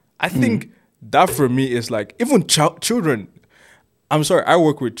 I think that for me is like even children. I'm sorry, I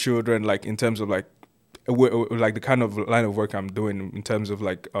work with children like in terms of like the kind of line of work I'm doing in terms of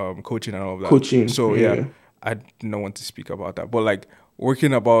like coaching and all of that. Coaching. So I don't want to speak about that, but like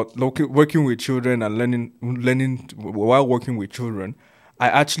working with children and learning while working with children, I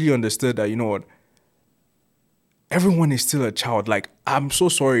actually understood that what, everyone is still a child. Like, I'm so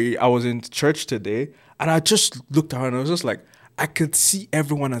sorry. I was in church today and I just looked around and I was just like, I could see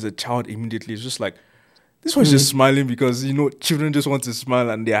everyone as a child immediately. It's just like, this one's just smiling because, children just want to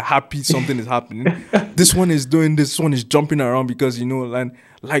smile and they're happy something is happening. This one is doing this one is jumping around because, and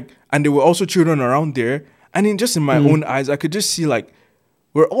there were also children around there. And in my own eyes, I could just see like,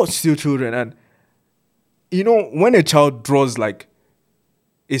 we're all still children. And, when a child draws like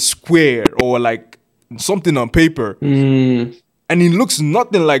a square or like something on paper and it looks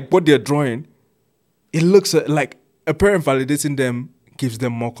nothing like what they're drawing, it looks like a parent validating them gives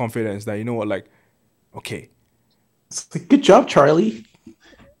them more confidence that, like, okay. It's like, good job, Charlie.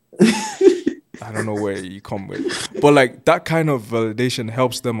 I don't know where you come with. But like that kind of validation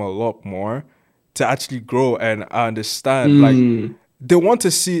helps them a lot more to actually grow and understand. Like they want to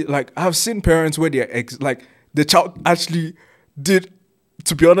see, like I've seen parents where they're like the child actually did,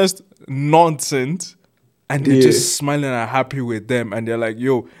 to be honest, nonsense. And they're just smiling and happy with them. And they're like,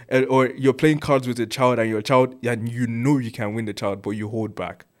 yo, or you're playing cards with a child and your child, and you can win the child, but you hold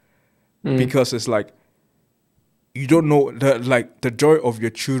back. Because it's like, you don't know that like the joy of your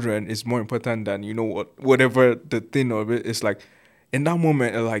children is more important than whatever the thing of it is. Like in that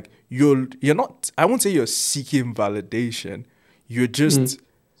moment, like you're not. I won't say you're seeking validation. You're just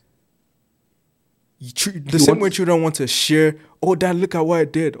the same way children want to share. Oh, dad, look at what I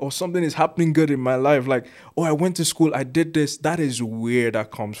did, or something is happening good in my life. Like, oh, I went to school, I did this. That is where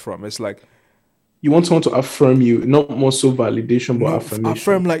that comes from. It's like you want someone to affirm you, not more so validation, but affirmation.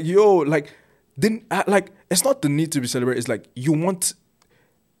 Affirm, like, yo, like. Then, like, it's not the need to be celebrated. It's like you want.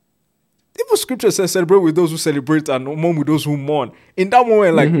 Even scripture says, "Celebrate with those who celebrate and mourn with those who mourn." In that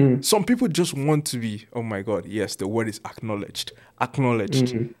moment, like some people just want to be. Oh my God! Yes, the word is acknowledged.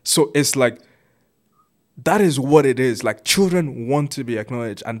 So it's like that is what it is. Like children want to be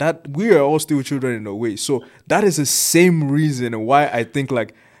acknowledged, and that we are all still children in a way. So that is the same reason why I think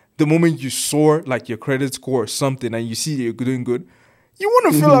like the moment you soar like your credit score or something, and you see that you're doing good. You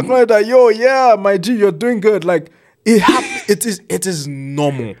want to feel acknowledged that, yo, yeah, my G, you're doing good. Like, it is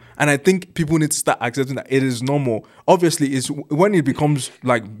normal. And I think people need to start accepting that it is normal. Obviously, it's when it becomes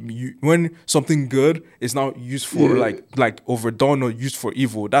like, when something good is now used for like overdone or used for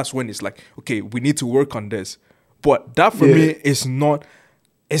evil, that's when it's like, okay, we need to work on this. But that for me is not,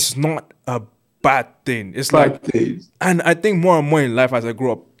 it's not a bad thing. It's bad like, things. And I think more and more in life as I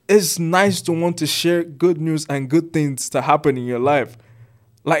grow up, it's nice to want to share good news and good things to happen in your life.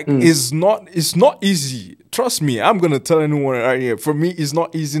 Like it's not easy. Trust me, I'm gonna tell anyone right here. For me, it's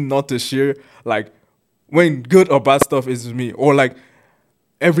not easy not to share like when good or bad stuff is with me, or like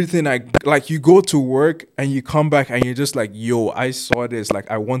everything. Like you go to work and you come back and you're just like, yo, I saw this. Like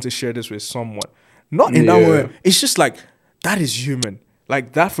I want to share this with someone. Not in that way. It's just like that is human.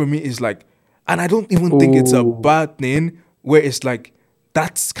 Like that for me is like, and I don't even think it's a bad thing where it's like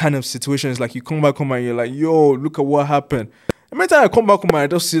that kind of situation is like you come back home and you're like, yo, look at what happened. Every time I come back home, I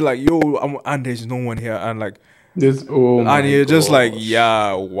just see like, yo, and there's no one here, and like, and you're just like,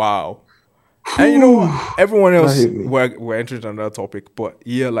 yeah, wow. And everyone else, we're entering another topic, but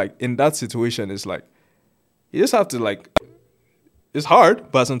yeah, like in that situation, it's like, you just have to like, it's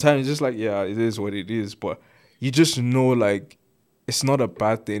hard, but sometimes it's just like, yeah, it is what it is, but you just know like, it's not a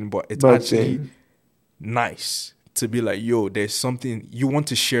bad thing, but it's actually nice to be like, yo, there's something you want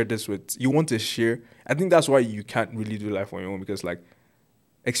to share this with. You want to share. I think that's why you can't really do life on your own, because like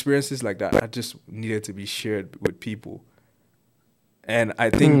experiences like that are just needed to be shared with people. And I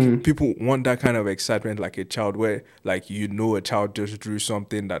think people want that kind of excitement, like a child, where like a child just drew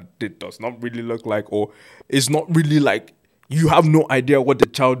something that it does not really look like, or it's not really like, you have no idea what the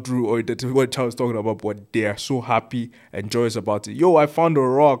child drew or what the child is talking about, but they are so happy and joyous about it. Yo, I found a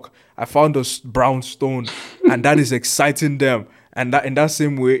rock, I found a brown stone, and that is exciting them. And that in that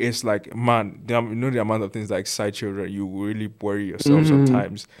same way, it's like, man, the amount of things that excite children, you really worry yourself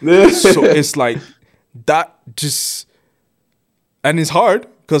sometimes. So it's like that just. And it's hard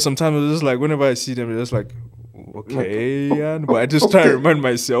because sometimes it's just like, whenever I see them, it's just like, okay, yeah. But I just try to remind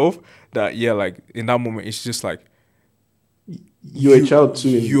myself that, yeah, like in that moment, it's just like, you're a child too.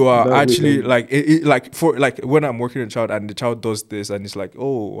 You are actually like, like for like when I'm working with a child and the child does this and it's like,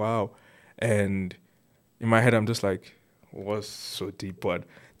 oh wow, and in my head I'm just like, what's so deep? But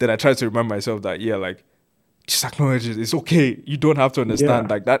then I try to remind myself that, yeah, like just acknowledge it. It's okay. You don't have to understand.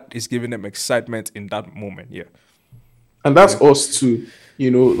 Like that is giving them excitement in that moment. Yeah. And that's us too,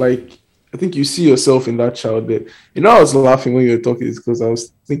 like, I think you see yourself in that child there. I was laughing when you were talking because I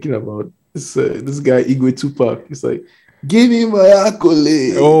was thinking about this guy, Igwe Tupac. It's like, give me my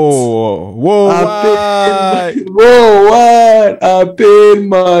accolades. Oh, whoa, what? I paid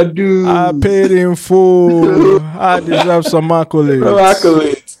my dues. I paid in full. I deserve some accolades.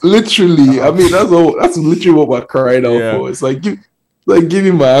 Accolades. Literally. I mean, that's literally what we're crying out for. It's like, give me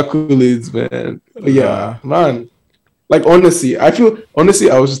my accolades, man. But yeah, man. Like, honestly, I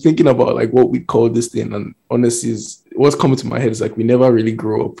was just thinking about like what we call this thing, and honestly, what's coming to my head is like, we never really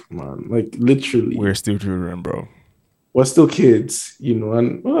grow up, man. Like, literally, we're still children, bro. We're still kids,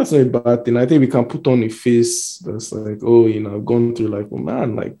 and that's not a bad thing. I think we can put on a face that's like, oh, I've gone through like, oh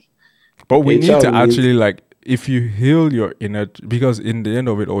man, like. But we need to actually like, if you heal your inner, because in the end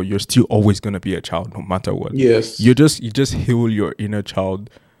of it all, you're still always gonna be a child, no matter what. Yes. You just heal your inner child.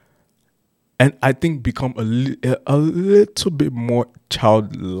 And I think become a little bit more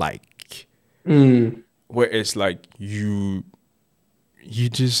childlike, where it's like you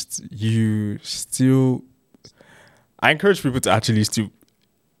still. I encourage people to actually still,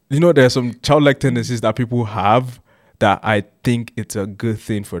 there's some childlike tendencies that people have that I think it's a good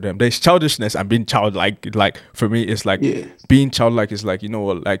thing for them. There's childishness and being childlike. Like for me, it's like being childlike is like,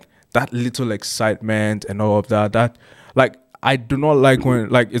 like that little excitement and all of that. That like. I do not like when,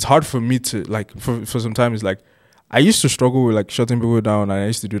 like, it's hard for me to, like, for some time, it's like, I used to struggle with, like, shutting people down, and I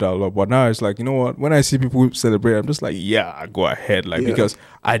used to do that a lot, but now it's like, you know what, when I see people celebrate, I'm just like, yeah, go ahead, like, because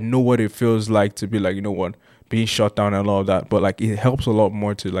I know what it feels like to be, like, you know what, being shut down and all of that, but, like, it helps a lot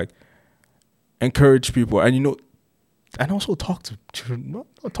more to, like, encourage people, and, and also talk to children,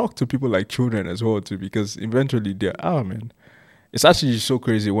 talk to people like children as well, too, because eventually they're, man. It's actually so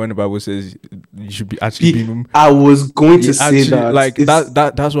crazy when the Bible says you should be actually being. I was going to say that. Like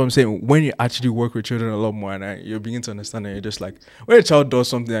that's what I'm saying. When you actually work with children a lot more, and you begin to understand, and you're just like, when a child does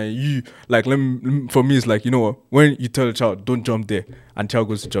something, and you like, for me, it's like, when you tell a child, don't jump there, and child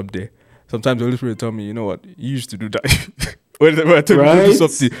goes to jump there. Sometimes the Holy Spirit tell me, you know what, you used to do that. when I tell you to do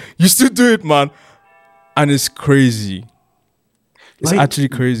something, you still do it, man, and it's crazy. It's actually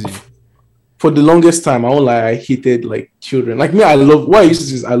crazy. For the longest time, I won't lie, I hated like children. Like me, I used to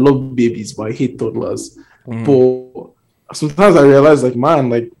do is I love babies, but I hate toddlers. But sometimes I realize, like,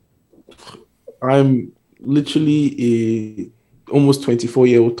 man, like I'm literally a almost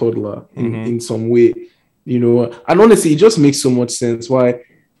 24-year-old toddler in some way, And honestly, it just makes so much sense why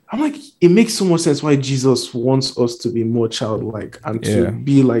it makes so much sense why Jesus wants us to be more childlike and to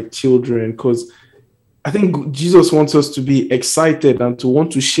be like children, because I think Jesus wants us to be excited and to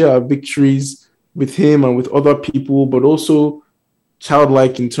want to share our victories with him and with other people, but also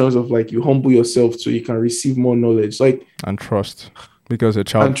childlike in terms of like you humble yourself so you can receive more knowledge, like, and trust, because a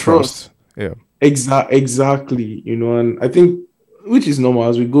child trusts. Yeah, exactly. And I think, which is normal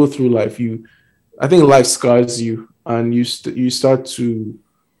as we go through life, I think life scars you, and you start to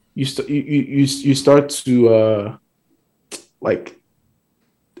like,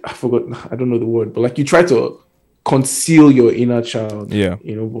 I forgot, I don't know the word, but like you try to conceal your inner child. Yeah.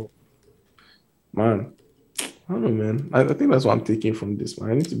 But man, I don't know, man. I think that's what I'm taking from this, man.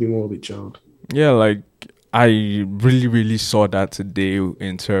 I need to be more of a child. Yeah, like I really, really saw that today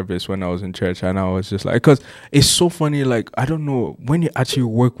in service when I was in church, and I was just like, because it's so funny, like, I don't know, when you actually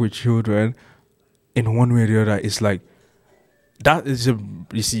work with children in one way or the other, it's like, that is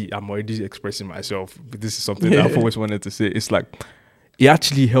you see, I'm already expressing myself, but this is something that I've always wanted to say. It's like, it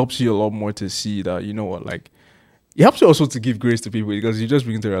actually helps you a lot more to see that, like, it helps you also to give grace to people, because you just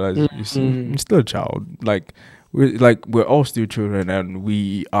begin to realize you're still a child. Like, we're all still children, and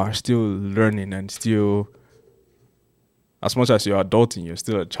we are still learning, and still, as much as you're adulting, you're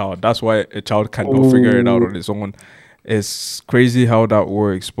still a child. That's why a child cannot figure it out on his own. It's crazy how that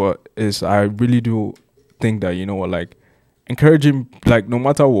works, but I really do think that, like, encouraging, like, no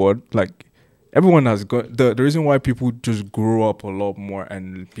matter what, like, everyone has got the reason why people just grow up a lot more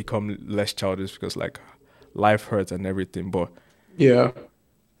and become less childish, because, like, life hurts and everything. But yeah,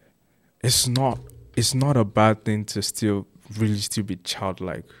 it's not a bad thing to still be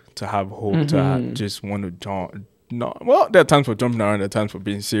childlike, to have hope, to just want to jump. No, well, there are times for jumping around, there are times for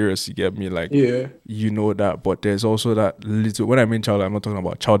being serious. You get me, like, yeah, that. But there's also that little. When I mean child, I'm not talking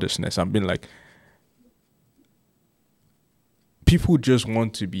about childishness. I'm being like, people just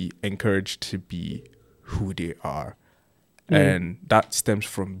want to be encouraged to be who they are, and that stems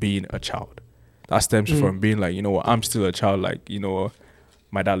from being a child. That stems from being like, I'm still a child. Like,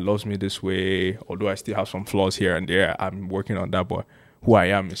 my dad loves me this way, although I still have some flaws here and there. I'm working on that, but who I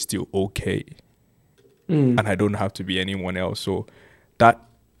am is still okay. And I don't have to be anyone else. So that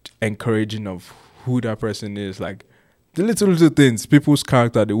encouraging of who that person is, like, the little things, people's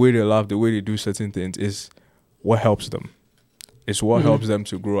character, the way they laugh, the way they do certain things, is what helps them. It's what helps them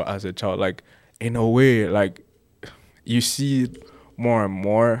to grow as a child. Like, in a way, like, you see more and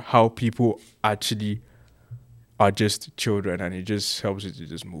more how people actually are just children, and it just helps you to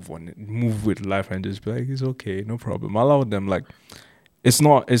just move with life, and just be like, it's okay, no problem. Allow them. Like,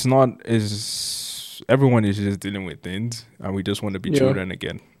 everyone is just dealing with things, and we just want to be children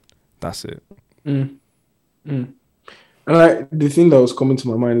again. That's it. And the thing that was coming to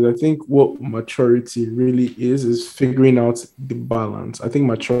my mind is, I think what maturity really is figuring out the balance. I think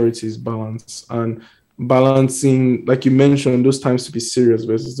maturity is balance, and balancing, like you mentioned, those times to be serious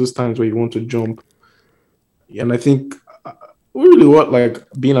versus those times where you want to jump. And I think really what, like,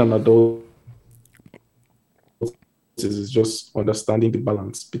 being an adult is just understanding the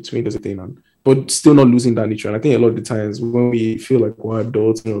balance between the thing, but still not losing that nature. And I think a lot of the times when we feel like we're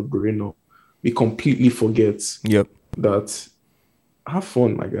adults or growing up, we completely forget that have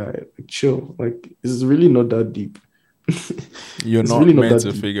fun, my guy, like, chill. Like, it's really not that deep. You're not really meant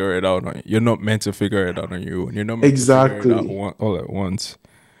to figure it out. You're not meant to figure it out on your own. You're not meant to figure it out all at once.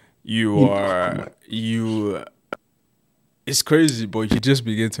 It's crazy, but you just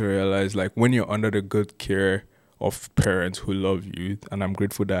begin to realize, like, when you're under the good care of parents who love you, and I'm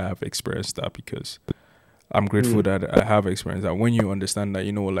grateful that I have experienced that, because I'm grateful that I have experienced that. When you understand that,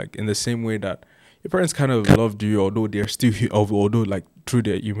 like, in the same way that your parents kind of loved you, although they're still, although, like, through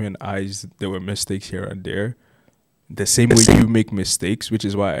their human eyes, there were mistakes here and there. The same way you make mistakes, which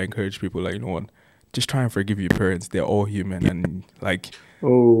is why I encourage people, like, just try and forgive your parents. They're all human, and, like, there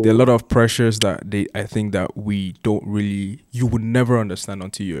are a lot of pressures that I think that we don't really, you would never understand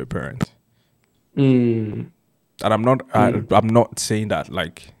until you're a parent. And I'm not saying that,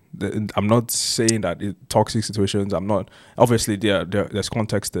 like, I'm not saying that toxic situations. I'm not. Obviously, there's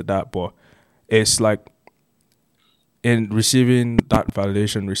context to that, but it's like, in receiving that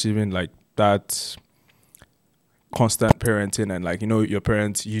validation, receiving, like, that constant parenting, and, like, your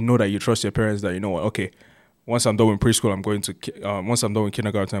parents, that you trust your parents, that, okay, once I'm done with preschool, I'm going to once I'm done with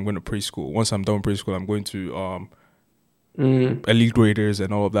kindergarten, I'm going to preschool. Once I'm done with preschool, I'm going to elite graders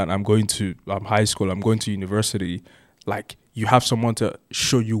and all of that. I'm going to high school. I'm going to university. Like, you have someone to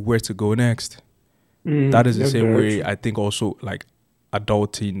show you where to go next. That is the same way I think also, like,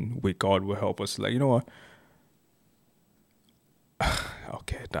 adulting with God will help us. Like, you know what?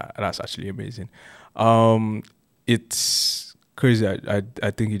 Okay, that's actually amazing. It's crazy. I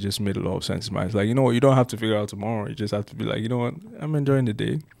think it just made a lot of sense in my mind. It's like, you know what? You don't have to figure out tomorrow. You just have to be like, you know what? I'm enjoying the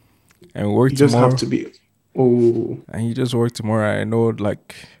day, and work tomorrow. You just have to be. And you just work tomorrow. I know,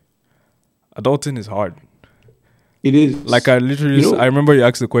 like, adulting is hard. It is. Like, I literally, I remember you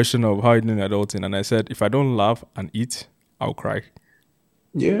asked the question of how you doing adulting, and I said, if I don't laugh and eat, I'll cry.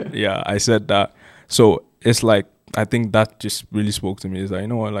 Yeah, I said that. So it's like, I think that just really spoke to me. Is like, you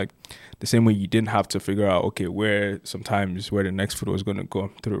know what, like, the same way you didn't have to figure out, okay, where the next food was going to go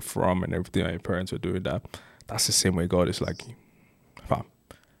through from, and everything, and your parents were doing that. That's the same way God is like, fam,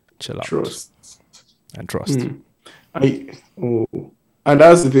 chill out. Trust. And trust. And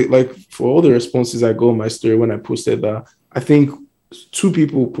that's the thing, like, for all the responses I got on my story when I posted that, I think 2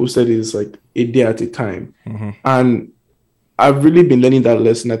 people posted it like a day at a time. And I've really been learning that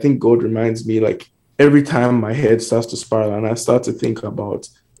lesson. I think God reminds me, like, every time my head starts to spiral and I start to think about,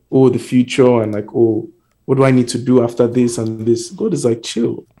 the future, and, like, what do I need to do after this and this? God is like,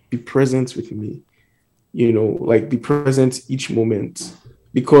 chill, be present with me, like, be present each moment.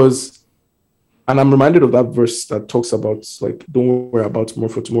 And I'm reminded of that verse that talks about, like, don't worry about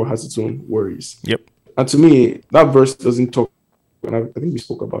tomorrow, for tomorrow has its own worries. Yep. And to me, that verse doesn't talk, and I think we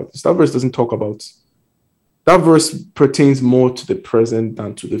spoke about this. That verse doesn't talk about, that verse pertains more to the present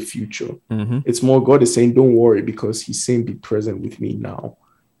than to the future. It's more God is saying, don't worry, because he's saying, be present with me now.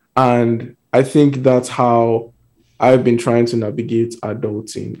 And I think that's how I've been trying to navigate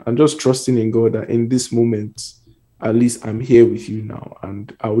adulting and just trusting in God that in this moment, at least I'm here with you now,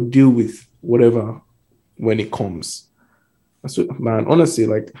 and I will deal with whatever when it comes. So, man, honestly,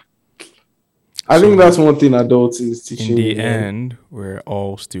 like, I think that's one thing adults is teaching. In the end, we're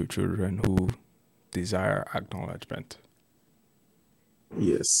all still children who desire acknowledgement.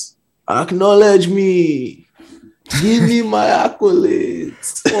 Yes. Acknowledge me. Give me my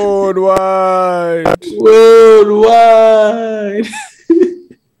accolades. Worldwide.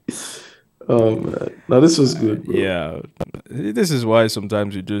 Oh, man. Now, this was good, bro. Yeah. This is why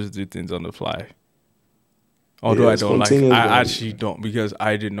sometimes you just do things on the fly. Although I don't like, I actually don't, because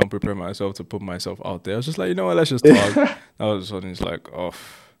I did not prepare myself to put myself out there. I was just like, you know what, let's just talk. All of a sudden, it's like, oh,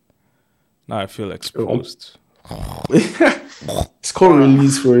 now I feel exposed. It's called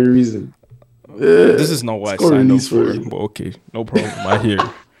release for a reason. This is not what I signed up for, but okay, no problem. I hear.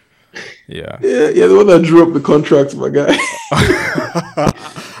 Yeah, the one that drew up the contract, my guy.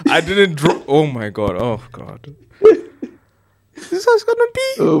 I didn't draw. Oh my god. This is gonna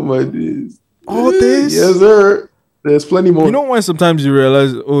be. Oh my days. All this? Yes, sir. There's plenty more. You know when sometimes you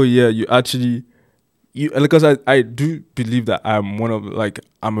realize, oh yeah, you actually, because I do believe that I'm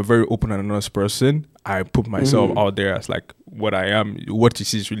I'm a very open and honest person. I put myself out there as like what I am. What you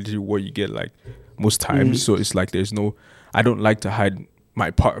see is really what you get, like, most times. So it's like I don't like to hide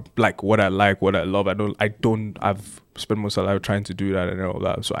my part, like what I like, what I love. I've spent most of my life trying to do that and all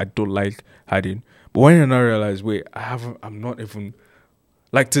that. So I don't like hiding. But when I realize, wait, I'm not even.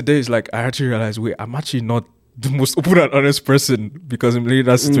 Like today is like, I actually realized, wait, I'm actually not the most open and honest person, because immediately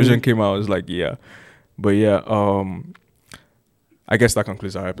that situation came out, I was like, yeah. But yeah, I guess that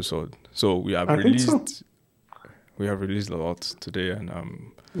concludes our episode. So we have released a lot today,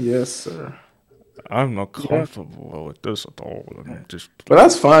 and yes, sir. I'm not comfortable with this at all. But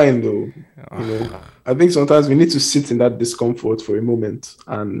that's fine though. I think sometimes we need to sit in that discomfort for a moment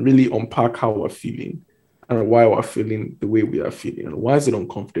and really unpack how we're feeling. And why we're feeling the way we are feeling, and why is it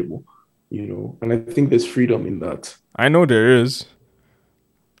uncomfortable, And I think there's freedom in that. I know there is.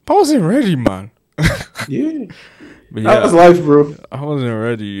 But I wasn't ready, man. Yeah. But yeah, that's life, bro. I wasn't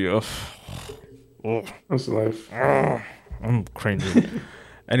ready. That's life. I'm cringing.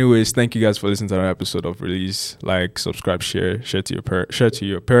 Anyways, thank you guys for listening to another episode of Release. Like, subscribe, share to your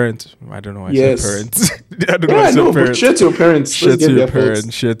parents. I don't know why I said parents. I don't know why I said parents. Share to your parents. Share to your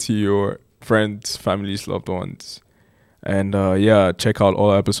parents. Share to your friends, families, loved ones. And check out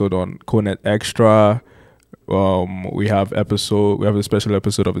all episode on Conet Extra. We have a special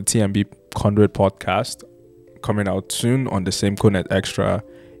episode of the TMB Conduit podcast coming out soon on the same Conet Extra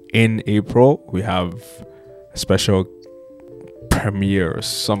in April. We have a special premiere or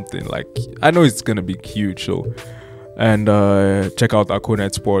something, like, I know it's gonna be huge. So, and check out our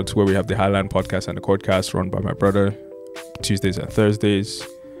Conet Sports, where we have the Highland podcast and the Courtcast run by my brother, Tuesdays and Thursdays.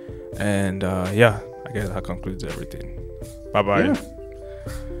 And I guess that concludes everything. Bye-bye. Yeah.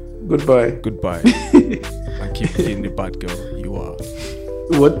 Goodbye. And keep being the bad girl you are.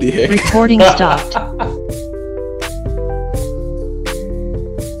 What the heck? Recording stopped.